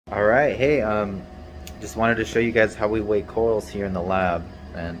All right, hey, just wanted to show you guys how we weigh corals here in the lab,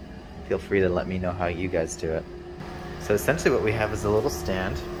 and feel free to let me know how you guys do it. So essentially what we have is a little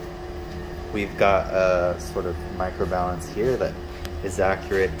stand. We've got a sort of microbalance here that is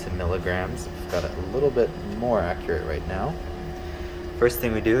accurate to milligrams. We've got it a little bit more accurate right now. First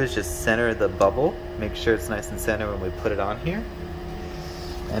thing we do is just center the bubble, make sure it's nice and centered when we put it on here.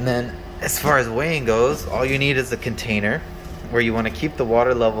 And then as far as weighing goes, all you need is a container where you want to keep the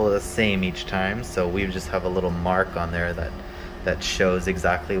water level the same each time. So we just have a little mark on there that shows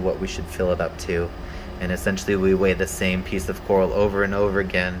exactly what we should fill it up to. And essentially we weigh the same piece of coral over and over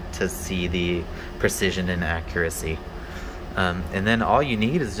again to see the precision and accuracy. And then all you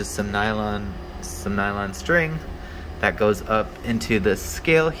need is just some nylon string that goes up into the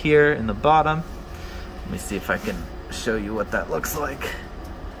scale here in the bottom. Let me see if I can show you what that looks like.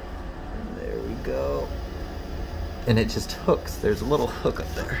 There we go. And it just hooks. There's a little hook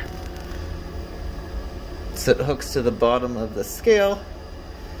up there. So it hooks to the bottom of the scale.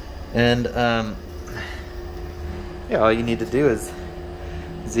 And yeah, all you need to do is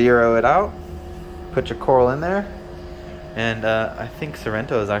zero it out, put your coral in there, and I think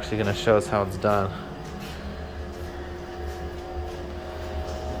Sorrento is actually going to show us how it's done.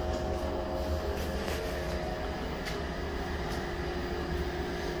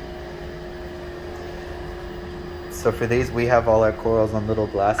 So for these, we have all our corals on little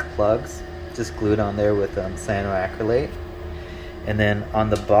glass plugs, just glued on there with cyanoacrylate. And then on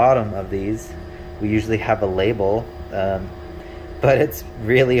the bottom of these, we usually have a label, but it's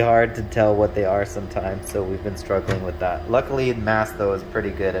really hard to tell what they are sometimes, so we've been struggling with that. Luckily, Mass, though, is pretty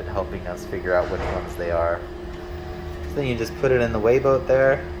good at helping us figure out which ones they are. So then you just put it in the weigh boat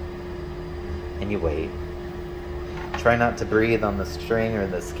there, and you weigh. Try not to breathe on the string or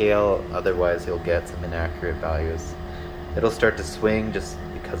the scale, otherwise you'll get some inaccurate values. It'll start to swing just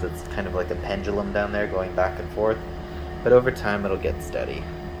because it's kind of like a pendulum down there going back and forth, but over time it'll get steady.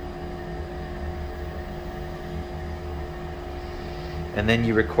 And then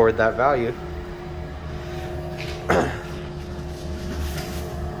you record that value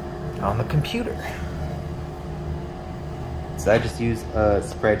on the computer. So I just use a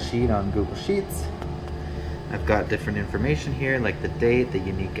spreadsheet on Google Sheets. I've got different information here, like the date, the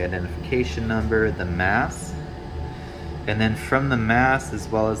unique identification number, the mass. And then from the mass, as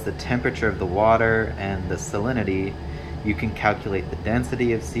well as the temperature of the water and the salinity, you can calculate the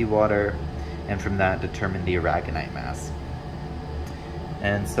density of seawater, and from that determine the aragonite mass.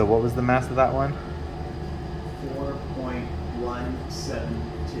 And so what was the mass of that one?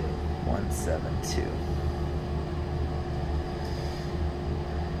 4.172. 172.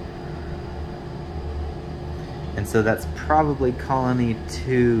 And so that's probably colony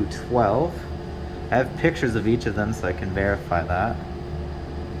 212. I have pictures of each of them so I can verify that.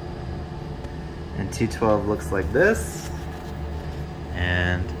 And 212 looks like this.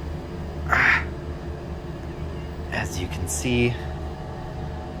 And as you can see,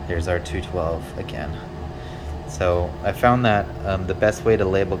 there's our 212 again. So I found that the best way to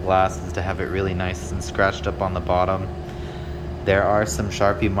label glass is to have it really nice and scratched up on the bottom. There are some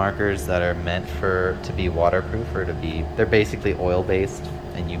Sharpie markers that are meant to be waterproof, or they're basically oil-based,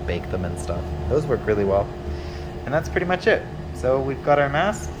 and you bake them and stuff. Those work really well. And that's pretty much it. So we've got our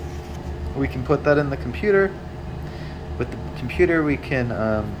mass. We can put that in the computer. With the computer, we can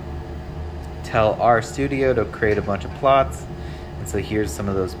tell our studio to create a bunch of plots. And so here's some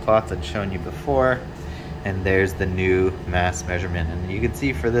of those plots I'd shown you before. And there's the new mass measurement. And you can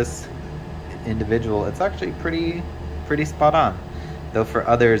see for this individual, it's actually pretty spot on. Though for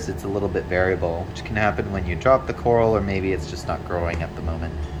others, it's a little bit variable, which can happen when you drop the coral, or maybe it's just not growing at the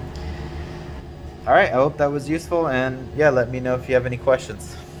moment. All right, I hope that was useful, and yeah, let me know if you have any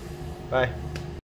questions. Bye.